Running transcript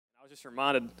just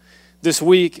reminded this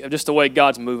week of just the way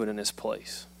God's moving in this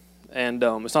place. And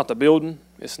it's not the building.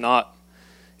 It's not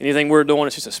anything we're doing.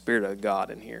 It's just the Spirit of God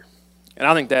in here. And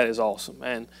I think that is awesome.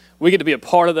 And we get to be a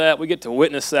part of that. We get to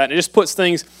witness that. And it just puts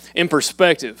things in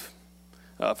perspective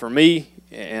for me,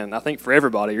 and I think for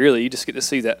everybody, really. You just get to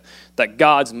see that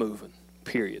God's moving,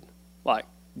 period. Like,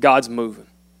 God's moving.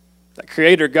 That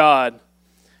Creator God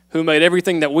who made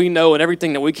everything that we know and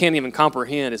everything that we can't even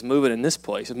comprehend is moving in this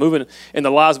place. It's moving in the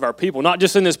lives of our people, not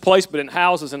just in this place, but in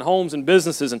houses and homes and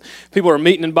businesses. And people are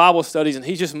meeting in Bible studies, and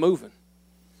He's just moving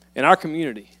in our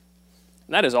community.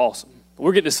 And that is awesome.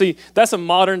 We're getting to see, that's a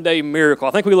modern day miracle.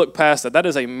 I think we look past that. That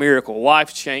is a miracle,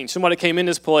 life change. Somebody came in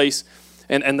this place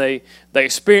and they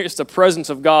experienced the presence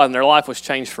of God and their life was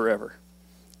changed forever.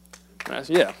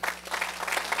 Yeah.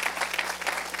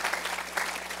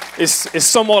 It's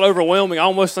somewhat overwhelming. I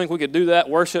almost think we could do that,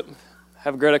 worship,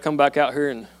 have Greta come back out here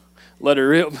and let her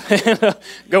rip and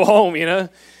go home, you know.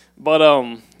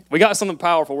 But we got something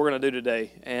powerful we're going to do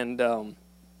today, and a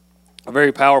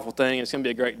very powerful thing. It's going to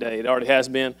be a great day. It already has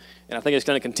been, and I think it's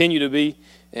going to continue to be.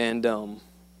 And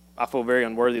I feel very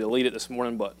unworthy to lead it this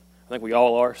morning, but I think we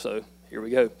all are, so here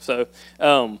we go. So,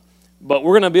 but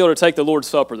we're going to be able to take the Lord's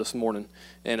Supper this morning.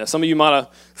 And some of you might have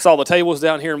saw the tables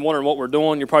down here and wondering what we're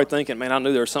doing. You're probably thinking, man, I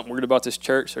knew there was something weird about this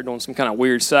church. They're doing some kind of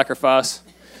weird sacrifice.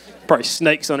 Probably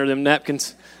snakes under them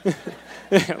napkins.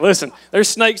 Listen, there's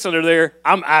snakes under there.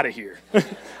 I'm out of here.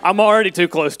 I'm already too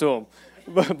close to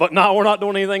them. But no, we're not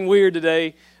doing anything weird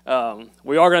today.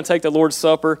 We are going to take the Lord's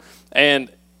Supper. And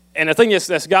the thing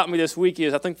that's got me this week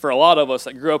is I think for a lot of us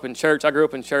that grew up in church, I grew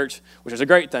up in church, which is a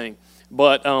great thing.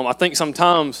 But I think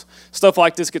sometimes stuff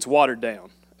like this gets watered down.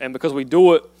 And because we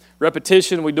do it,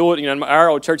 repetition, we do it, you know, in our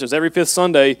old churches, every fifth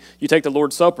Sunday, you take the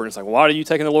Lord's Supper. And it's like, why are you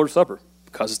taking the Lord's Supper?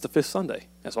 Because it's the fifth Sunday.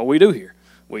 That's what we do here.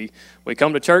 We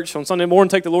come to church on Sunday morning,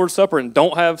 take the Lord's Supper, and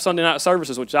don't have Sunday night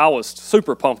services, which I was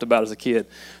super pumped about as a kid.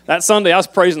 That Sunday, I was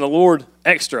praising the Lord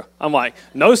extra. I'm like,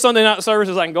 no Sunday night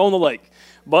services, I can go on the lake.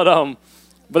 But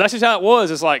that's just how it was.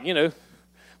 It's like, you know,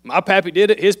 my pappy did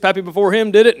it, his pappy before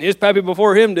him did it, and his pappy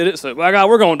before him did it, so by God,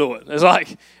 we're going to do it. It's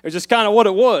like, it's just kind of what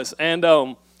it was. And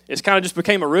it's kind of just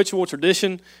became a ritual,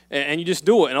 tradition, and you just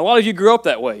do it. And a lot of you grew up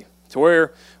that way, to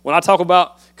where when I talk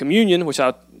about communion, which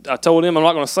I told him I'm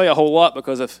not going to say a whole lot,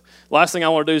 because if last thing I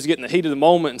want to do is get in the heat of the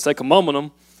moment and say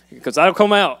them, because that'll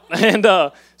come out. And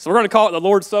so we're going to call it the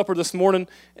Lord's Supper this morning,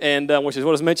 and which is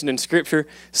what is mentioned in Scripture.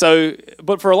 So,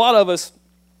 but for a lot of us,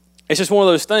 it's just one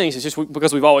of those things. It's just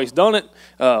because we've always done it.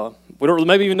 We don't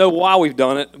maybe even know why we've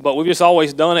done it, but we've just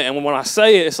always done it. And when I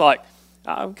say it, it's like,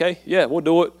 okay, yeah, we'll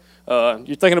do it.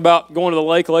 You're thinking about going to the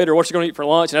lake later, what you're going to eat for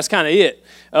lunch, and that's kind of it.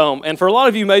 And for a lot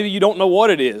of you, maybe you don't know what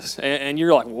it is, and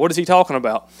you're like, what is he talking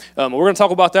about? We're going to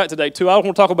talk about that today, too. I want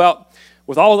to talk about,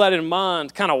 with all of that in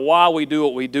mind, kind of why we do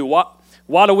what we do.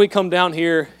 Why do we come down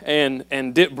here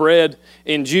and dip bread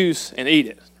in juice and eat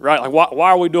it, right? Like, why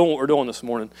are we doing what we're doing this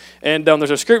morning? And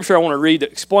there's a scripture I want to read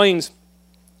that explains,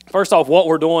 first off, what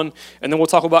we're doing, and then we'll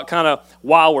talk about kind of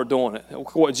why we're doing it,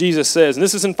 what Jesus says. And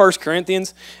this is in 1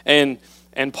 Corinthians,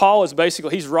 and Paul is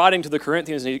basically, he's writing to the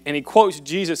Corinthians, and he quotes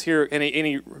Jesus here, and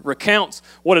he recounts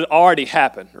what had already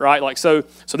happened, right? Like, so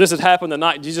this had happened the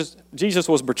night Jesus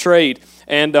was betrayed,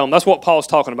 and that's what Paul's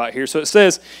talking about here. So it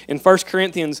says in 1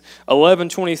 Corinthians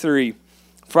 11:23,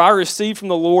 "For I received from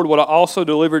the Lord what I also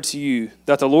delivered to you,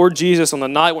 that the Lord Jesus, on the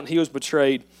night when he was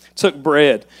betrayed, took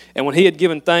bread, and when he had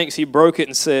given thanks, he broke it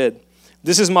and said,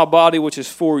 'This is my body which is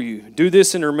for you. Do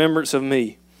this in remembrance of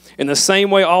me.' In the same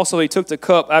way also he took the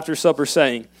cup after supper,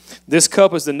 saying, 'This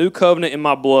cup is the new covenant in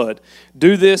my blood.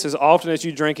 Do this as often as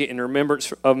you drink it in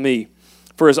remembrance of me.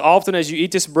 For as often as you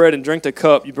eat this bread and drink the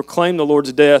cup, you proclaim the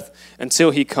Lord's death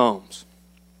until he comes.'"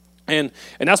 And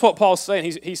that's what Paul's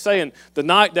saying. He's saying the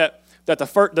night that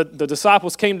the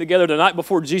disciples came together, the night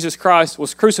before Jesus Christ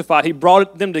was crucified, he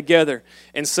brought them together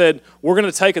and said, we're going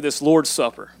to take of this Lord's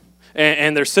Supper.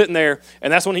 And they're sitting there,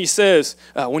 and that's when he says,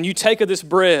 when you take of this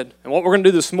bread, and what we're going to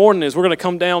do this morning is we're going to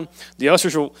come down, the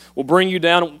ushers will bring you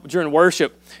down during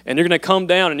worship, and you're going to come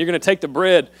down, and you're going to take the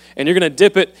bread, and you're going to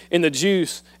dip it in the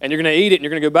juice, and you're going to eat it, and you're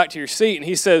going to go back to your seat. And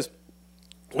he says,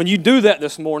 when you do that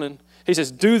this morning, he says,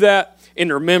 do that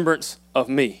in remembrance of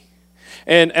me.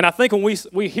 And I think when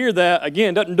we hear that, again,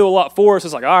 it doesn't do a lot for us.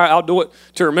 It's like, all right, I'll do it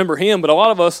to remember him. But a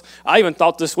lot of us, I even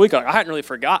thought this week, like, I hadn't really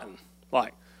forgotten.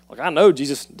 Like I know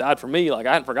Jesus died for me. Like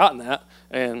I hadn't forgotten that,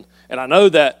 and I know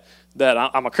that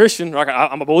I'm a Christian. Like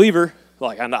I'm a believer.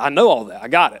 Like I know all that. I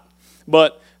got it.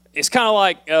 But it's kind of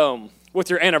like with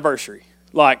your anniversary.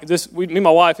 Like me and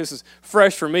my wife. This is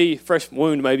fresh for me, fresh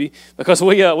wound maybe, because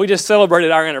we just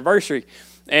celebrated our anniversary,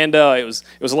 and it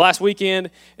was last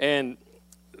weekend, and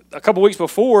a couple weeks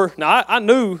before, now I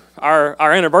knew our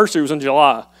anniversary was in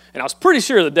July, and I was pretty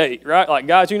sure of the date, right? Like,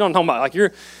 guys, you know what I'm talking about.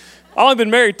 Like, I've only been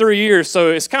married 3 years,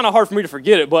 so it's kind of hard for me to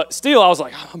forget it, but still, I was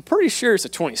like, I'm pretty sure it's the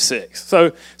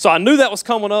 26th. So I knew that was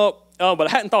coming up, but I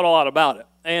hadn't thought a lot about it.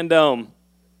 And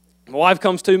my wife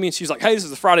comes to me, and she's like, hey, this is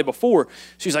the Friday before.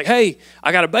 She's like, hey,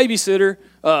 I got a babysitter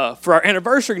for our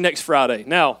anniversary next Friday.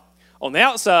 Now, on the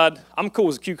outside, I'm cool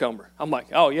as a cucumber. I'm like,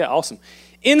 oh, yeah, awesome.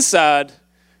 Inside,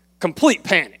 complete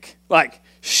panic, like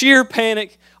sheer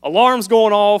panic, alarms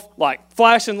going off, like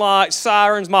flashing lights,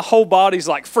 sirens, my whole body's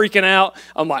like freaking out.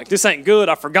 I'm like, this ain't good.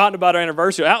 I've forgotten about our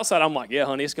anniversary. Outside, I'm like, yeah,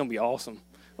 honey, it's going to be awesome.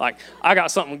 Like, I got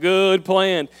something good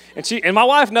planned. And my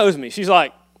wife knows me. She's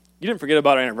like, you didn't forget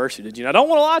about our anniversary, did you? And I don't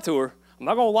want to lie to her. I'm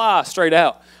not going to lie straight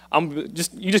out.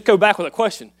 You just go back with a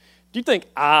question. Do you think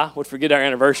I would forget our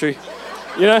anniversary?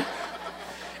 You know?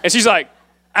 And she's like,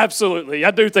 absolutely, I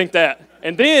do think that.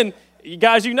 And then, you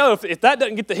guys, you know, if that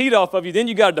doesn't get the heat off of you, then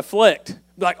you got to deflect.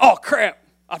 Be like, oh, crap,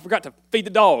 I forgot to feed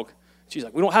the dog. She's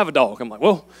like, we don't have a dog. I'm like,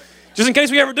 well, just in case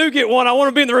we ever do get one, I want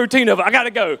to be in the routine of it. I got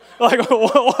to go. Like,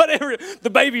 whatever, the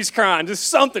baby's crying, just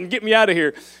something, get me out of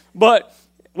here. But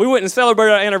we went and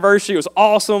celebrated our anniversary. It was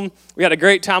awesome. We had a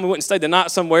great time. We went and stayed the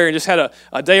night somewhere and just had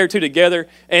a day or two together,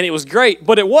 and it was great.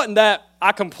 But it wasn't that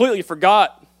I completely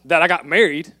forgot that I got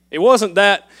married. It wasn't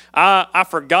that I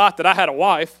forgot that I had a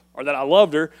wife or that I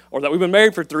loved her or that we've been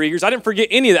married for 3 years. I didn't forget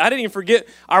any of that. I didn't even forget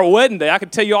our wedding day. I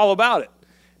could tell you all about it.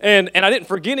 And I didn't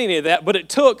forget any of that, but it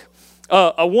took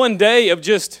a one day of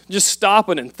just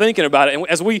stopping and thinking about it. And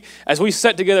as we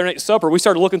sat together and ate supper, we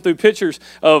started looking through pictures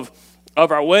of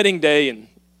our wedding day, and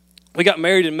we got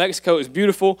married in Mexico. It was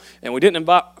beautiful, and we didn't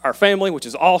invite our family, which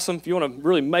is awesome. If you want to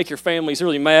really make your families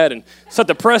really mad and set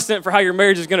the precedent for how your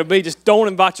marriage is going to be, just don't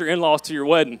invite your in-laws to your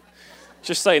wedding.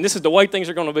 Just saying, this is the way things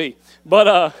are going to be.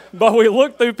 But we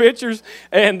looked through pictures,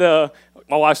 and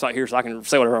my wife's not here, so I can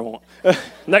say whatever I want.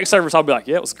 Next service, I'll be like,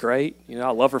 yeah, it was great. You know,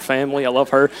 I love her family. I love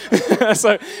her.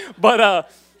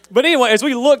 But anyway, as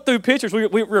we looked through pictures,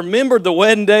 we remembered the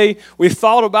wedding day. We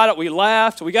thought about it. We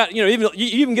laughed. We got, you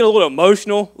even get a little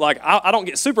emotional. Like, I don't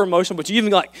get super emotional, but you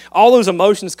even, like, all those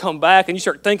emotions come back, and you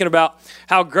start thinking about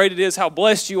how great it is, how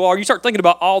blessed you are. You start thinking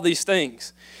about all these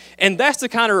things. And that's the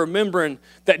kind of remembering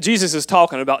that Jesus is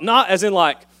talking about. Not as in,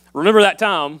 like, remember that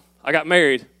time I got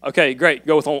married. Okay, great,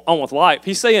 go on with life.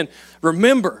 He's saying,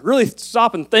 remember, really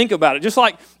stop and think about it. Just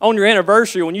like on your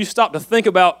anniversary, when you stop to think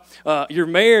about your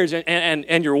marriage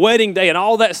and your wedding day and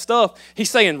all that stuff, he's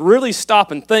saying, really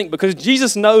stop and think, because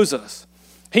Jesus knows us.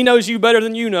 He knows you better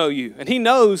than you know you. And he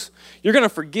knows you're going to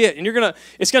forget, and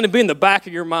it's going to be in the back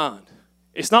of your mind.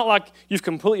 It's not like you've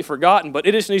completely forgotten, but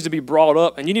it just needs to be brought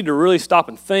up, and you need to really stop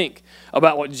and think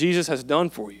about what Jesus has done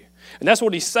for you. And that's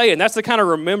what he's saying. That's the kind of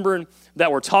remembering that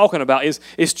we're talking about,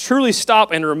 is truly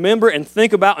stop and remember and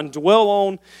think about and dwell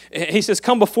on. He says,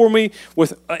 come before me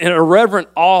with an irreverent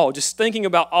awe, just thinking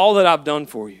about all that I've done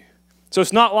for you. So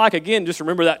it's not like, again, just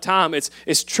remember that time.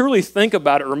 It's truly think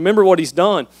about it, remember what he's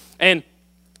done. And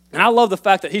I love the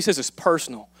fact that he says it's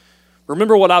personal.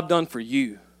 Remember what I've done for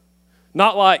you.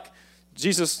 Not like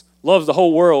Jesus loves the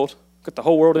whole world, got the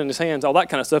whole world in his hands, all that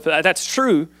kind of stuff. That's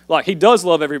true. Like, he does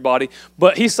love everybody,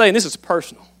 but he's saying this is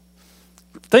personal.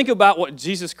 Think about what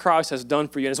Jesus Christ has done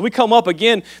for you. And as we come up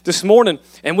again this morning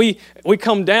and we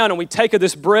come down and we take of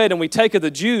this bread and we take of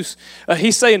the juice,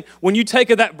 he's saying, when you take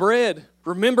of that bread,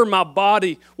 remember my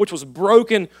body, which was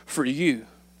broken for you.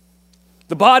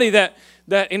 The body that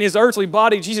in his earthly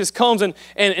body, Jesus comes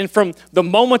and from the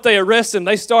moment they arrest him,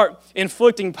 they start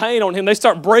inflicting pain on him. They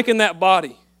start breaking that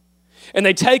body. And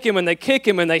they take him and they kick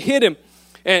him and they hit him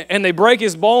and they break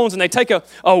his bones and they take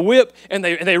a whip and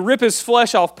they rip his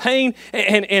flesh off. Pain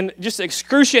and just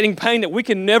excruciating pain that we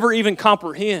can never even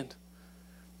comprehend.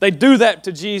 They do that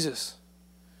to Jesus.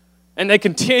 And they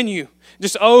continue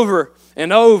just over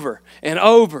and over and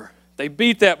over. They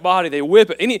beat that body. They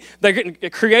whip it. They're getting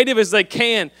creative as they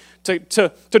can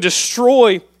to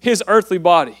destroy his earthly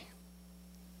body.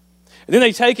 And then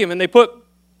they take him and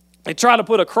they try to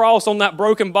put a cross on that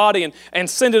broken body and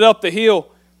send it up the hill.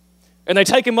 And they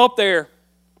take him up there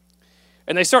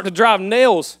and they start to drive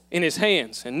nails in his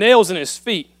hands and nails in his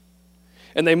feet.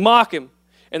 And they mock him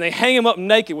and they hang him up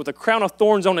naked with a crown of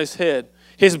thorns on his head,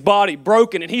 his body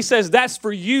broken. And he says, that's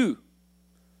for you.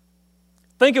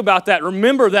 Think about that.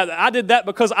 Remember that I did that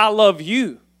because I love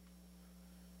you.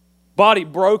 Body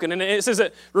broken. And it says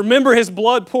that remember his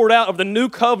blood poured out of the new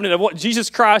covenant of what Jesus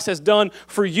Christ has done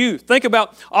for you. Think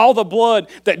about all the blood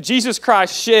that Jesus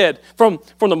Christ shed from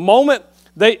the moment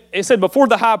it said before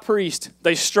the high priest,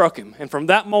 they struck him. And from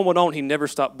that moment on, he never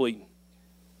stopped bleeding.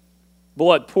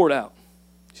 Blood poured out.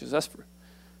 He says,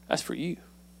 that's for you.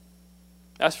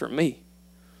 That's for me.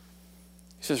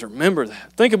 He says, remember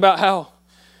that. Think about how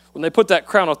when they put that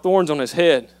crown of thorns on his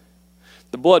head,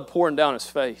 the blood pouring down his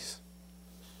face.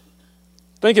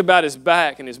 Think about his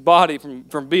back and his body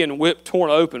from being whipped, torn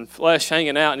open, flesh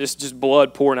hanging out, and just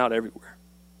blood pouring out everywhere.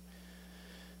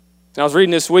 And I was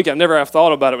reading this week, I've never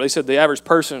thought about it, but they said the average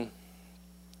person,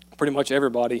 pretty much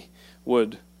everybody,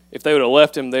 would, if they would have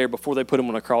left him there before they put him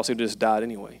on a cross, he would have just died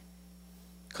anyway.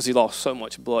 Because he lost so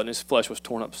much blood and his flesh was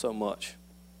torn up so much.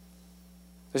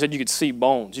 They said you could see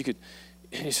bones.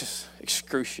 It's just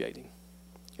excruciating.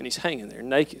 And he's hanging there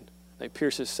naked. They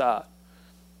pierce his side.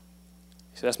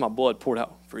 He said, that's my blood poured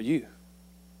out for you.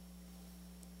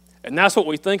 And that's what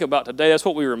we think about today. That's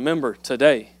what we remember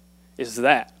today, is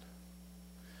that.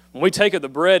 When we take of the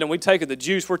bread and we take of the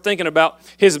juice, we're thinking about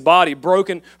his body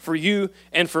broken for you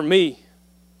and for me.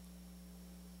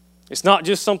 It's not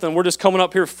just something we're just coming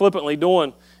up here flippantly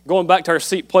doing, going back to our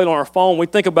seat plate on our phone. We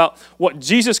think about what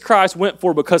Jesus Christ went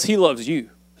for because he loves you,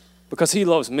 because he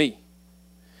loves me.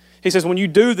 He says, when you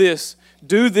do this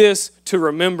to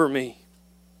remember me.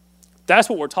 That's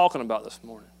what we're talking about this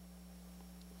morning.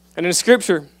 And in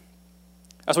Scripture,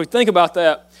 as we think about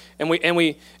that, and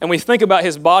we think about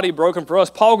his body broken for us,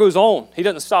 Paul goes on. He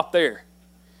doesn't stop there.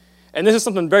 And this is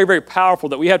something very, very powerful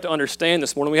that we have to understand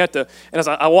this morning. And as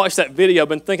I watched that video, I've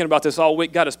been thinking about this all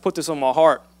week. God has put this on my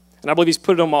heart. And I believe he's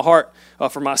put it on my heart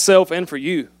for myself and for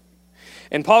you.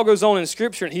 And Paul goes on in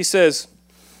Scripture and he says,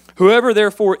 whoever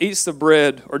therefore eats the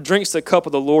bread or drinks the cup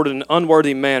of the Lord in an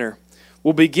unworthy manner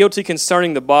will be guilty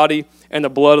concerning the body and the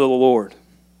blood of the Lord.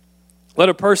 Let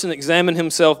a person examine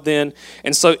himself then,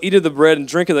 and so eat of the bread and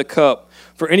drink of the cup.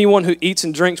 For anyone who eats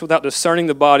and drinks without discerning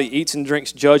the body eats and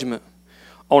drinks judgment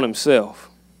on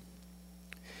himself.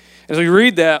 As we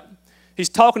read that, he's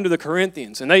talking to the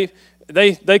Corinthians, and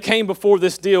they came before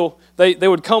this deal. They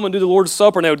would come and do the Lord's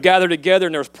Supper, and they would gather together,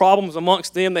 and there was problems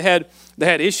amongst them. They had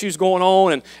issues going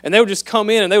on, and they would just come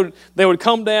in, and they would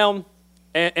come down,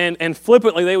 and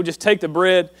flippantly they would just take the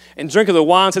bread and drink of the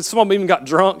wine. Said some of them even got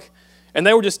drunk, and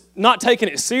they were just not taking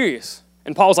it serious.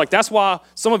 And Paul was like, that's why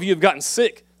some of you have gotten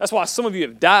sick. That's why some of you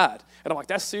have died. And I'm like,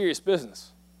 that's serious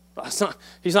business.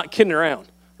 He's not kidding around,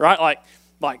 right?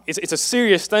 Like it's a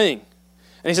serious thing.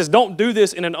 And he says, don't do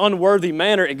this in an unworthy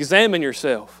manner. Examine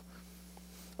yourself.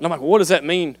 And I'm like, well, what does that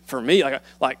mean for me?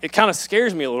 Like it kind of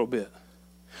scares me a little bit.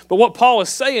 But what Paul is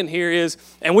saying here is,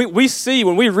 and we see,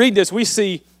 when we read this, we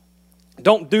see,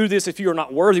 don't do this if you are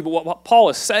not worthy. But what Paul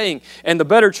is saying, and the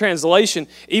better translation,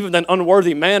 even than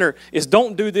unworthy manner, is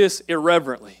don't do this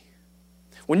irreverently.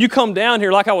 When you come down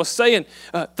here, like I was saying,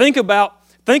 think about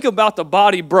the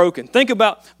body broken. Think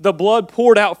about the blood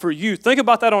poured out for you. Think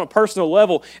about that on a personal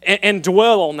level and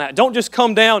dwell on that. Don't just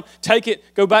come down, take it,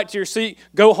 go back to your seat,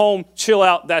 go home, chill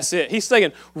out, that's it. He's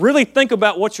saying, really think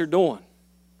about what you're doing.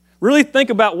 Really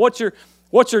think about what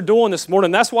you're doing this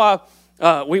morning. That's why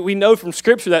we know from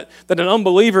Scripture that an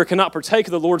unbeliever cannot partake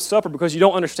of the Lord's Supper because you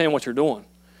don't understand what you're doing.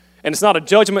 And it's not a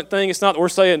judgment thing. It's not that we're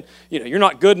saying, you're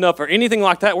not good enough or anything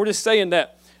like that. We're just saying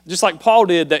that, just like Paul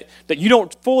did, that you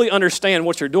don't fully understand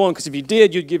what you're doing, because if you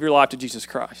did, you'd give your life to Jesus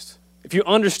Christ. If you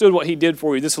understood what he did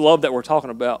for you, this love that we're talking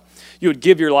about, you would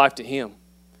give your life to him.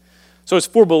 So it's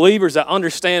for believers that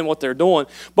understand what they're doing.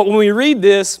 But when we read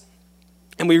this,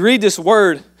 and we read this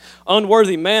word,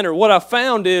 unworthy manner, what I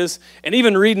found is, and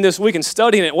even reading this week and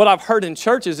studying it, what I've heard in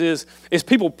churches is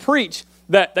people preach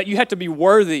that you have to be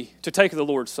worthy to take the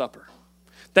Lord's Supper.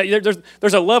 That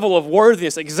there's a level of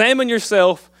worthiness. Examine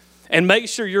yourself and make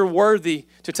sure you're worthy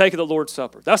to take the Lord's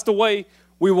Supper. That's the way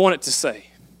we want it to say.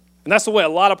 And that's the way a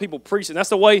lot of people preach it. And that's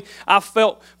the way I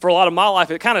felt for a lot of my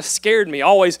life. It kind of scared me,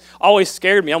 always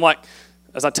scared me. I'm like,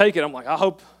 as I take it, I'm like, I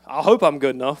hope I'm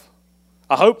good enough.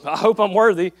 I hope I'm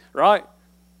worthy, right?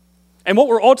 And what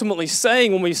we're ultimately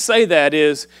saying when we say that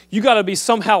is, you got to be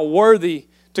somehow worthy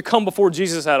to come before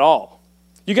Jesus at all.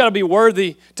 You got to be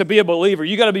worthy to be a believer.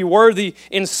 You got to be worthy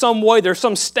in some way. There's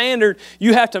some standard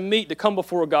you have to meet to come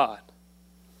before God.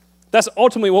 That's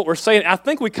ultimately what we're saying. I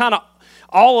think we kind of,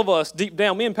 all of us deep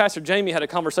down, me and Pastor Jamie had a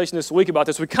conversation this week about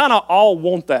this. We kind of all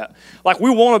want that. Like we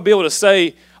want to be able to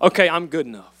say, okay, I'm good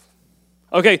enough.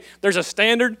 Okay, there's a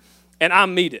standard and I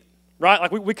meet it, right?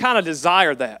 Like we kind of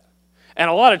desire that. And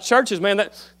a lot of churches, man,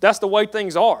 that's the way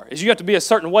things are, is you have to be a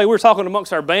certain way. We were talking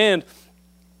amongst our band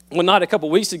one night a couple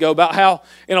weeks ago about how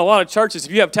in a lot of churches,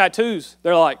 if you have tattoos,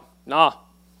 they're like, nah,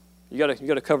 you got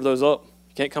to cover those up.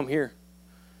 You can't come here.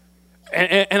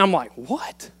 And I'm like,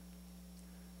 what?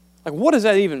 Like, what does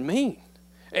that even mean?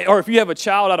 Or if you have a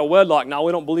child out of wedlock, no,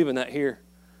 we don't believe in that here.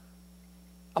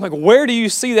 I'm like, where do you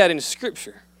see that in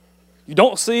Scripture? You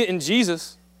don't see it in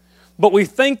Jesus. But we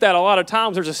think that a lot of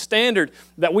times there's a standard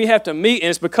that we have to meet, and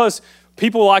it's because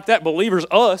people like that, believers,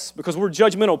 us, because we're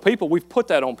judgmental people, we've put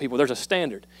that on people. There's a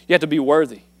standard. You have to be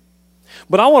worthy.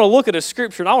 But I want to look at a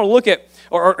scripture, and I want to look at,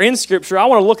 or in scripture, I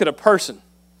want to look at a person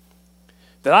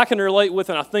that I can relate with,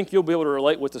 and I think you'll be able to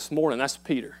relate with this morning. That's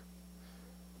Peter,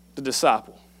 the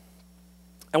disciple.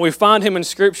 And we find him in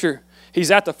scripture.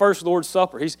 He's at the first Lord's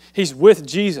Supper. He's with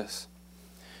Jesus.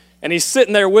 And he's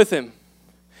sitting there with him.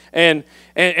 And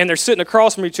they're sitting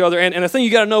across from each other. And the thing you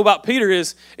got to know about Peter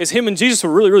is him and Jesus were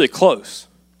really, really close.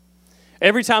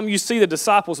 Every time you see the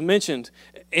disciples mentioned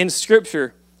in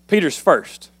Scripture, Peter's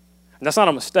first. And that's not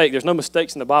a mistake. There's no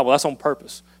mistakes in the Bible. That's on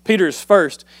purpose. Peter is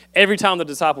first every time the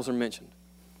disciples are mentioned.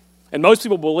 And most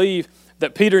people believe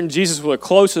that Peter and Jesus were the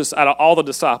closest out of all the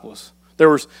disciples. There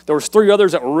was 3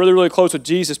 others that were really, really close with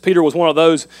Jesus. Peter was one of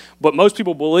those. But most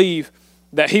people believe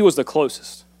that he was the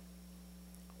closest.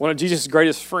 One of Jesus'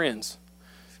 greatest friends.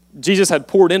 Jesus had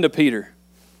poured into Peter.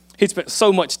 He spent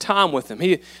so much time with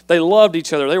him. They loved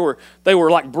each other. They were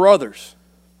like brothers.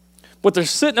 But they're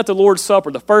sitting at the Lord's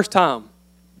Supper the first time.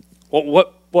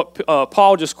 What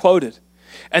Paul just quoted.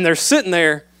 And they're sitting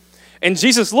there, and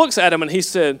Jesus looks at him and he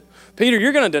said, Peter,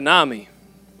 you're going to deny me.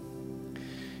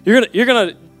 You're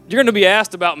going to be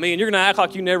asked about me, and you're going to act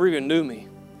like you never even knew me.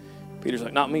 Peter's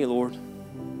like, not me, Lord.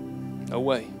 No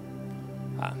way.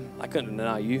 I couldn't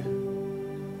deny you.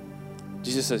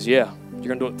 Jesus says, yeah,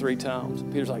 you're going to do it 3 times.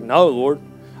 Peter's like, no, Lord,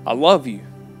 I love you.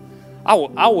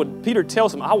 Peter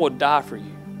tells him, I will die for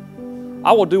you.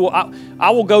 I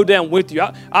will go down with you.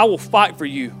 I will fight for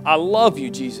you. I love you,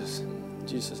 Jesus.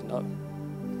 Jesus says, no,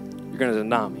 you're going to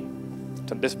deny me.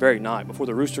 This very night, before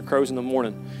the rooster crows in the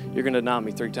morning, you're going to deny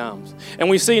me 3 times. And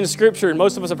we see in Scripture, and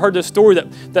most of us have heard this story,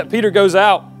 that Peter goes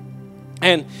out,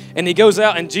 and he goes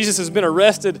out, and Jesus has been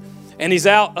arrested, and he's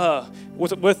out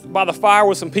by the fire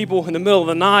with some people in the middle of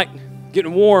the night,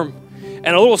 getting warm, and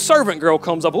a little servant girl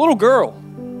comes up, a little girl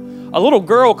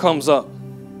comes up,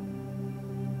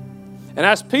 and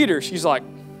asks Peter, she's like,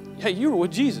 hey, you were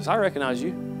with Jesus, I recognize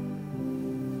you.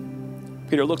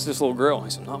 Peter looks at this little girl, and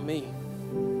he said, not me.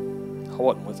 I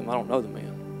wasn't with him. I don't know the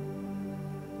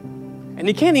man. And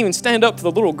he can't even stand up to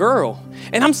the little girl.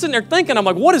 And I'm sitting there thinking, I'm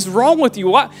like, what is wrong with you?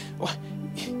 Why?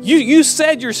 You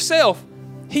said yourself,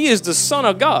 he is the Son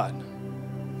of God.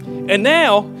 And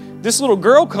now this little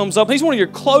girl comes up. He's one of your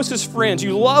closest friends.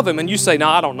 You love him. And you say, no,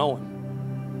 I don't know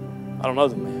him. I don't know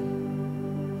the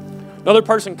man. Another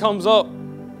person comes up.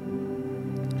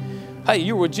 Hey,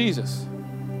 you were with Jesus.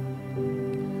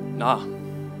 Nah,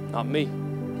 not me.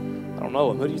 I don't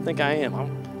know him. Who do you think I am?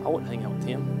 I wouldn't hang out with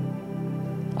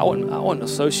him. I wouldn't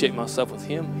associate myself with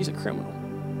him. He's a criminal.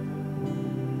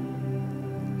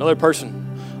 Another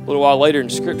person, a little while later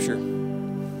in Scripture,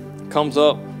 comes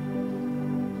up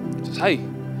and says, hey,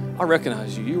 I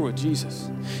recognize you. You were with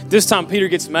Jesus. This time Peter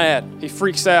gets mad. He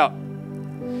freaks out.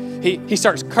 He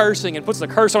starts cursing and puts the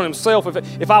curse on himself.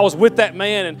 If I was with that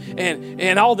man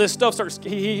and all this stuff starts,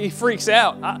 he freaks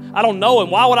out. I don't know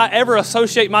him. Why would I ever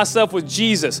associate myself with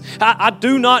Jesus? I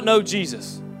do not know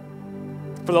Jesus.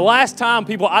 For the last time,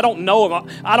 people, I don't know him.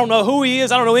 I don't know who he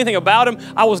is. I don't know anything about him.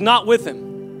 I was not with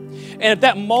him. And at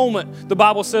that moment, the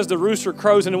Bible says the rooster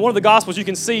crows. And in one of the Gospels, you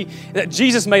can see that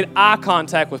Jesus made eye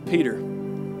contact with Peter.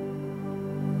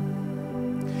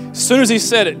 As soon as he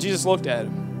said it, Jesus looked at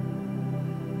him.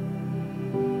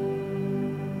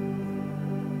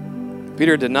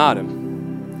 Peter denied him.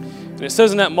 And it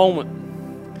says in that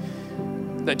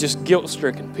moment that just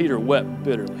guilt-stricken, Peter wept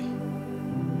bitterly.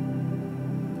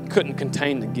 He couldn't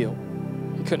contain the guilt.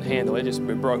 He couldn't handle it. It just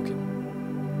broke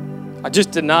him. I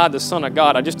just denied the Son of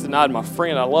God. I just denied my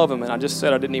friend. I love him, and I just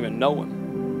said I didn't even know him.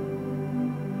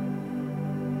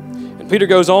 And Peter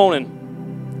goes on,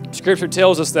 and Scripture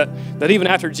tells us that even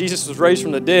after Jesus was raised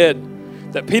from the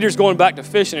dead, that Peter's going back to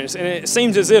fishing. And it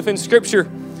seems as if in Scripture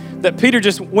that Peter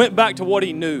just went back to what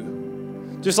he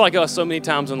knew. Just like us so many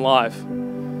times in life.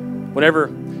 Whenever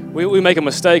we make a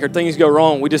mistake or things go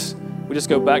wrong, we just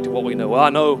go back to what we know. Well, I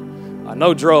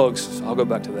know drugs, so I'll go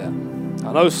back to that.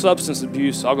 I know substance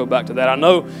abuse, so I'll go back to that. I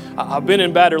know I've been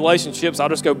in bad relationships, I'll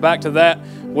just go back to that.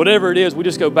 Whatever it is, we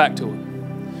just go back to it.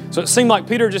 So it seemed like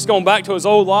Peter just going back to his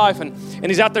old life, and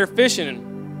he's out there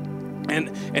fishing, and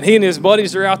he and his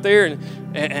buddies are out there,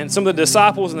 and some of the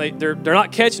disciples, and they're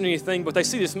not catching anything, but they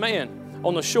see this man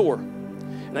on the shore.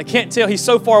 And they can't tell, he's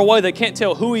so far away, they can't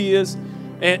tell who he is,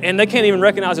 and they can't even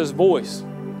recognize his voice.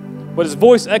 But his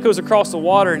voice echoes across the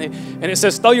water, and it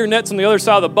says, throw your nets on the other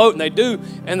side of the boat, and they do,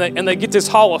 and they get this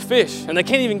haul of fish, and they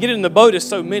can't even get it in the boat, it's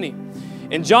so many.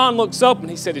 And John looks up, and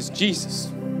he said, it's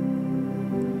Jesus.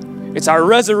 It's our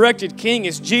resurrected King,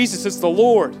 it's Jesus, it's the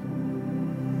Lord.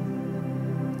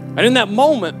 And in that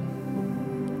moment,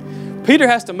 Peter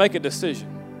has to make a decision.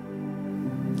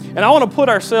 And I want to put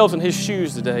ourselves in his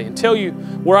shoes today and tell you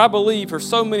where I believe for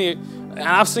so many, and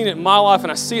I've seen it in my life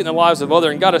and I see it in the lives of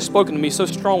others, and God has spoken to me so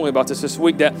strongly about this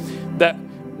week that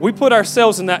we put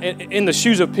ourselves in the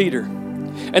shoes of Peter.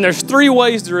 And there's 3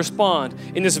 ways to respond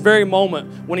in this very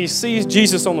moment when he sees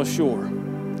Jesus on the shore.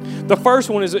 The first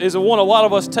one is the one a lot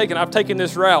of us take, and I've taken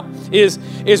this route, is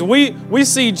we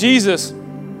see Jesus,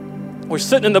 we're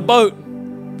sitting in the boat,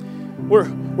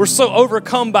 we're so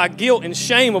overcome by guilt and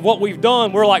shame of what we've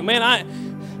done. We're like, man,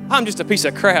 I'm just a piece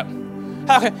of crap.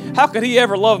 How could he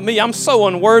ever love me? I'm so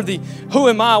unworthy. Who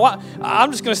am I? Why?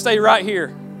 I'm just going to stay right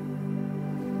here.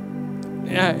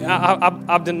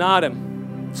 I've denied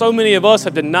him. So many of us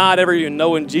have denied ever even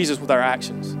knowing Jesus with our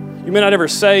actions. You may not ever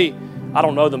say, I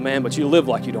don't know the man, but you live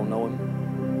like you don't know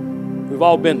him. We've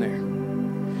all been there.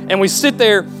 And we sit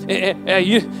there,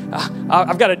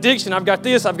 I've got addiction, I've got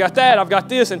this, I've got that, I've got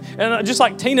this. And just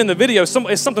like Tina in the video, it's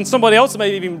something somebody else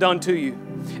may have even done to you.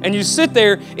 And you sit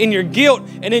there in your guilt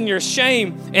and in your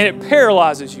shame, and it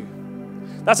paralyzes you.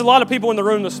 That's a lot of people in the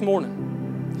room this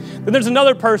morning. Then there's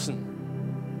another person.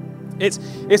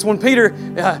 It's when Peter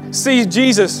sees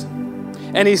Jesus,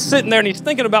 and he's sitting there and he's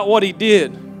thinking about what he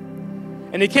did.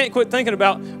 And he can't quit thinking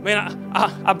about, man,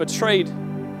 I betrayed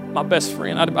my best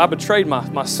friend. I betrayed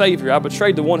my Savior. I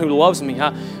betrayed the one who loves me.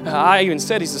 I even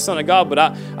said he's the Son of God, but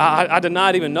I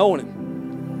denied even knowing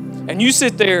him. And you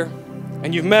sit there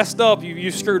and you've messed up,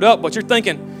 you've screwed up, but you're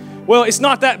thinking, well, it's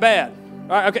not that bad. All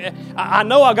right, okay, I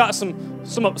know I got some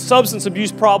substance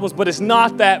abuse problems, but it's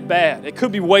not that bad. It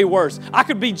could be way worse. I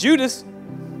could be Judas.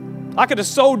 I could have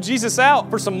sold Jesus out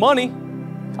for some money.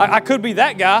 I could be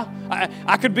that guy.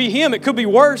 I could be him. It could be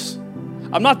worse.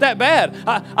 I'm not that bad.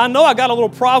 I know I got a little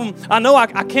problem. I know I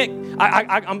can't,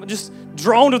 I'm just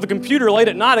drawn to the computer late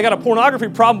at night. I got a pornography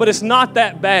problem, but it's not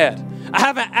that bad. I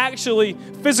haven't actually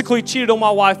physically cheated on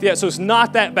my wife yet, so it's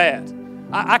not that bad.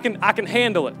 I can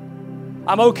handle it.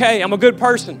 I'm okay. I'm a good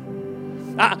person.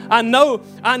 I know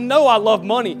I love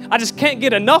money. I just can't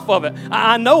get enough of it.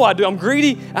 I know I do. I'm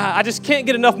greedy. I just can't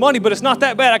get enough money, but it's not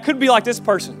that bad. I could be like this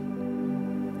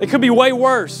person. It could be way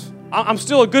worse. I'm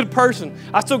still a good person.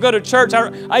 I still go to church.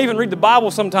 I even read the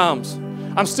Bible sometimes.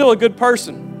 I'm still a good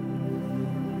person.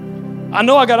 I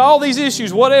know I got all these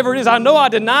issues, whatever it is. I know I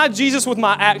denied Jesus with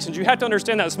my actions. You have to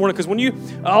understand that this morning, because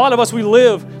a lot of us, we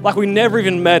live like we never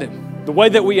even met him. The way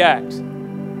that we act,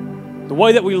 the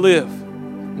way that we live.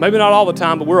 Maybe not all the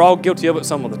time, but we're all guilty of it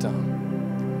some of the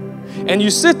time. And you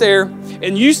sit there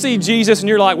and you see Jesus and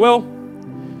you're like, well,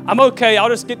 I'm okay. I'll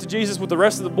just get to Jesus with the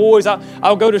rest of the boys.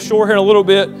 I'll go to shore here in a little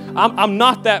bit. I'm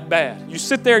not that bad. You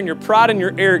sit there in your pride and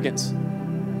your arrogance,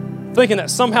 thinking that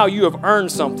somehow you have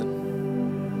earned something.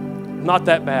 I'm not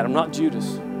that bad. I'm not Judas.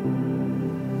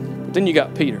 But then you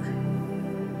got Peter.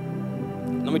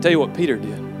 Let me tell you what Peter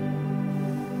did.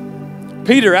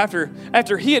 Peter,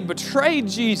 after he had betrayed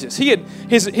Jesus, he had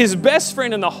his best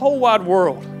friend in the whole wide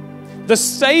world, the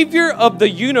Savior of the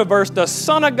universe, the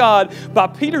Son of God, by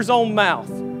Peter's own mouth.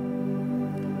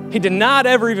 He denied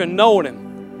ever even knowing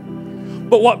him.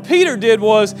 But what Peter did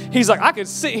was, he's like, I could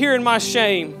sit here in my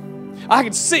shame. I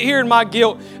could sit here in my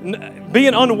guilt,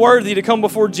 being unworthy to come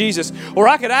before Jesus. Or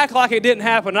I could act like it didn't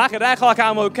happen. I could act like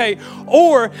I'm okay.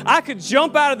 Or I could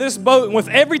jump out of this boat and with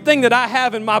everything that I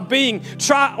have in my being,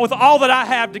 try with all that I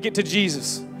have to get to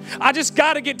Jesus. I just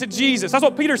got to get to Jesus. That's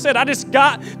what Peter said. I just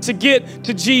got to get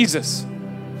to Jesus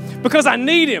because I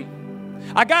need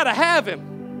him. I got to have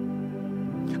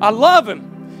him. I love him.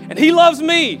 And he loves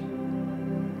me.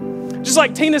 Just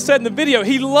like Tina said in the video,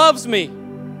 he loves me.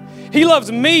 He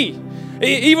loves me.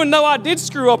 Even though I did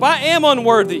screw up, I am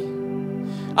unworthy.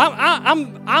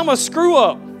 I'm a screw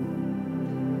up.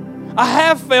 I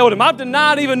have failed him. I've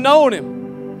denied even knowing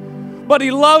him. But he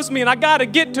loves me and I got to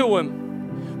get to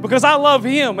him because I love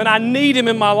him and I need him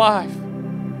in my life.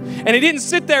 And he didn't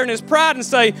sit there in his pride and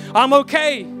say, I'm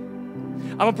okay.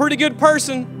 I'm a pretty good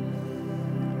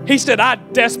person. He said, I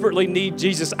desperately need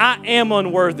Jesus. I am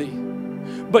unworthy,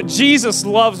 but Jesus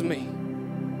loves me.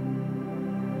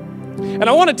 And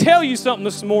I want to tell you something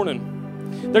this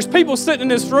morning. There's people sitting in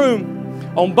this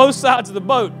room on both sides of the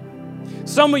boat.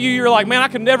 Some of you're like, man, I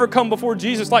could never come before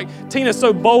Jesus like Tina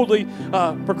so boldly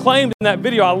proclaimed in that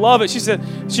video. I love it. She said,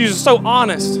 she was so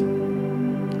honest.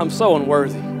 I'm so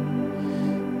unworthy.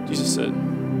 Jesus said,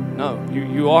 no,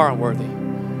 you are unworthy.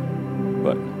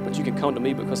 But you can come to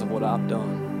me because of what I've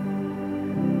done.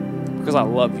 Because I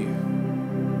love you.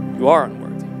 You are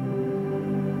unworthy.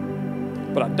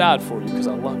 But I died for you because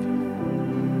I love you.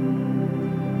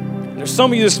 And there's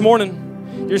some of you this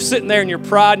morning, you're sitting there in your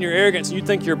pride and your arrogance and you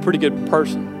think you're a pretty good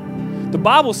person. The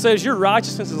Bible says your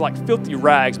righteousness is like filthy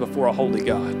rags before a holy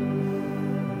God.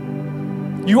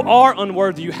 You are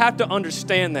unworthy. You have to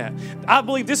understand that. I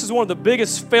believe this is one of the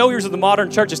biggest failures of the modern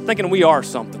church, is thinking we are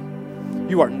something.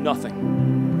 You are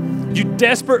nothing. You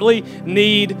desperately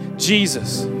need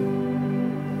Jesus.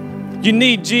 You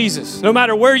need Jesus. No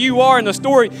matter where you are in the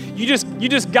story, you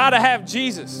just got to have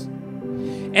Jesus.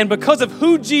 And because of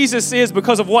who Jesus is,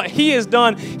 because of what He has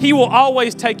done, He will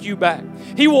always take you back.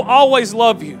 He will always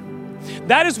love you.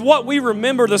 That is what we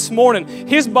remember this morning.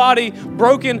 His body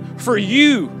broken for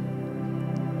you.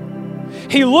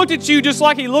 He looked at you just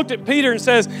like He looked at Peter and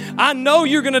says, I know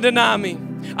you're going to deny me.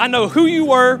 I know who you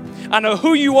were, I know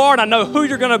who you are, and I know who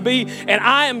you're going to be, and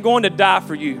I am going to die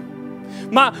for you.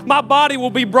 My body will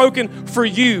be broken for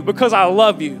you because I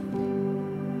love you.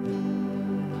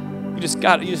 You just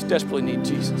desperately need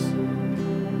Jesus.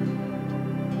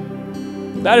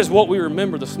 That is what we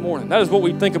remember this morning. That is what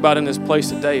we think about in this place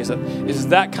today, is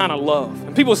that kind of love.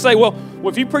 And people say, well,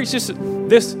 if you preach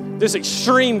this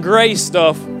extreme grace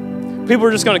stuff, people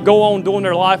are just going to go on doing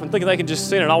their life and thinking they can just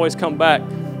sin and always come back.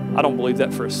 I don't believe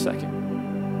that for a second.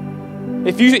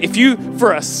 If you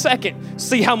for a second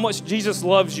see how much Jesus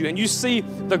loves you, and you see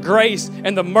the grace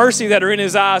and the mercy that are in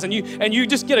His eyes, and you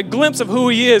just get a glimpse of who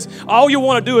He is, all you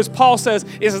want to do, as Paul says,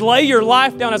 is lay your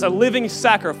life down as a living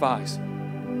sacrifice.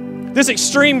 This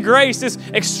extreme grace, this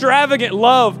extravagant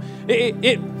love,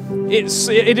 it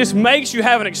just makes you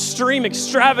have an extreme,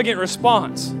 extravagant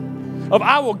response of,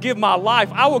 I will give my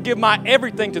life, I will give my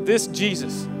everything to this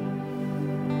Jesus.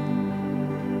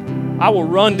 I will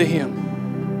run to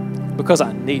Him because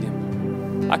I need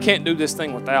Him. I can't do this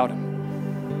thing without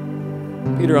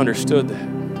Him. Peter understood that.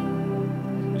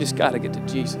 You just got to get to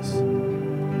Jesus.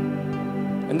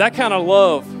 And that kind of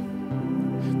love,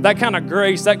 that kind of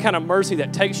grace, that kind of mercy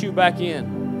that takes you back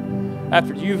in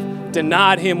after you've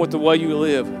denied Him with the way you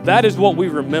live, that is what we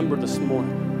remember this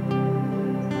morning.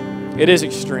 It is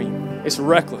extreme. It's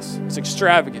reckless. It's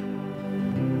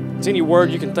extravagant. It's any word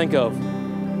you can think of.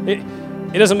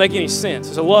 It doesn't make any sense.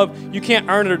 It's a love you can't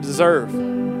earn it or deserve.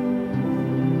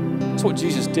 That's what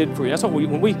Jesus did for you. That's what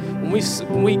when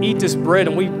we eat this bread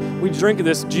and we drink of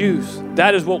this juice,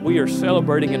 that is what we are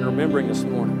celebrating and remembering this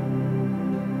morning.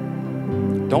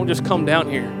 Don't just come down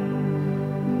here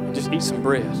and just eat some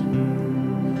bread.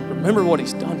 Remember what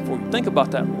He's done for you. Think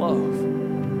about that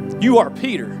love. You are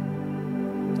Peter.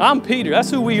 I'm Peter. That's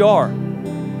who we are.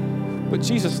 But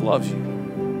Jesus loves you.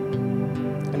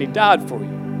 And He died for you.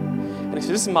 And He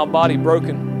said, this is my body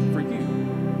broken for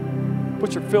you.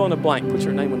 Put your fill in the blank. Put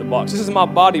your name in the box. This is my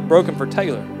body broken for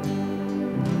Taylor.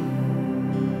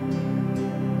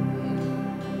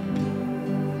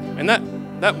 And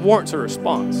that warrants a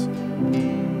response.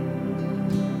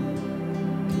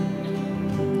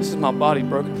 This is my body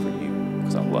broken for you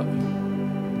because I love you.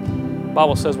 The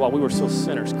Bible says while we were still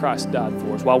sinners, Christ died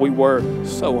for us. While we were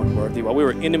so unworthy, while we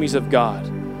were enemies of God,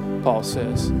 Paul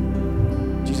says,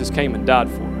 Jesus came and died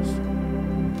for us.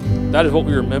 That is what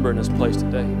we remember in this place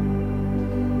today.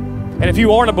 And if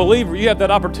you aren't a believer, you have that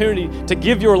opportunity to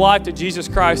give your life to Jesus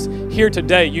Christ here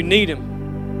today. You need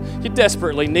Him. You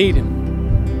desperately need Him.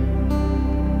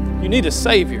 You need a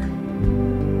Savior.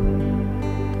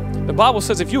 The Bible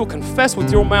says if you will confess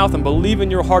with your mouth and believe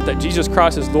in your heart that Jesus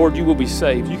Christ is Lord, you will be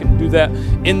saved. You can do that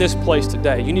in this place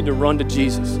today. You need to run to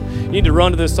Jesus. You need to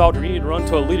run to this altar. You need to run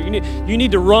to a leader. You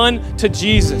need to run to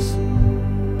Jesus.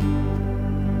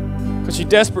 Because you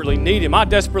desperately need Him. I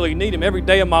desperately need Him every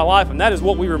day of my life, and that is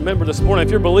what we remember this morning.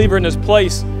 If you're a believer in this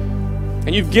place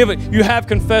and you have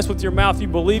confessed with your mouth, you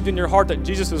believed in your heart that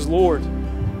Jesus is Lord,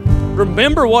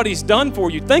 remember what He's done for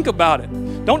you. Think about it.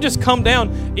 Don't just come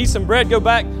down, eat some bread, go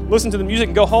back, listen to the music,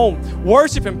 and go home.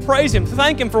 Worship and praise Him.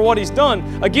 Thank Him for what He's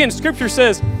done. Again, Scripture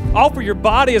says, offer your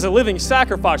body as a living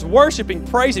sacrifice, worshiping,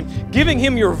 praising, giving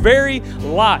Him your very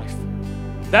life.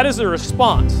 That is the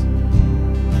response.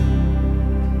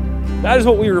 That is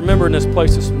what we remember in this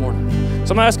place this morning. So I'm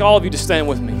going to ask all of you to stand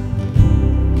with me.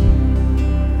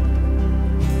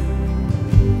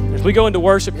 As we go into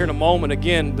worship here in a moment,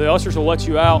 again, the ushers will let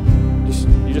you out.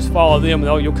 You just follow them.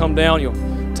 You'll come down. You'll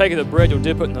take the bread. You'll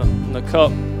dip it in the cup.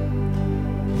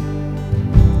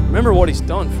 Remember what He's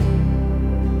done for you.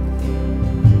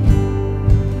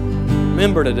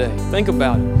 Remember today. Think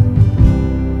about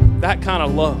it. That kind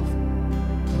of love.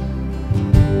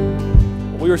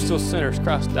 When we were still sinners,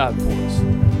 Christ died for us.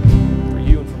 For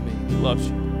you and for me. He loves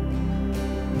you.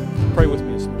 Pray with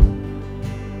me this morning.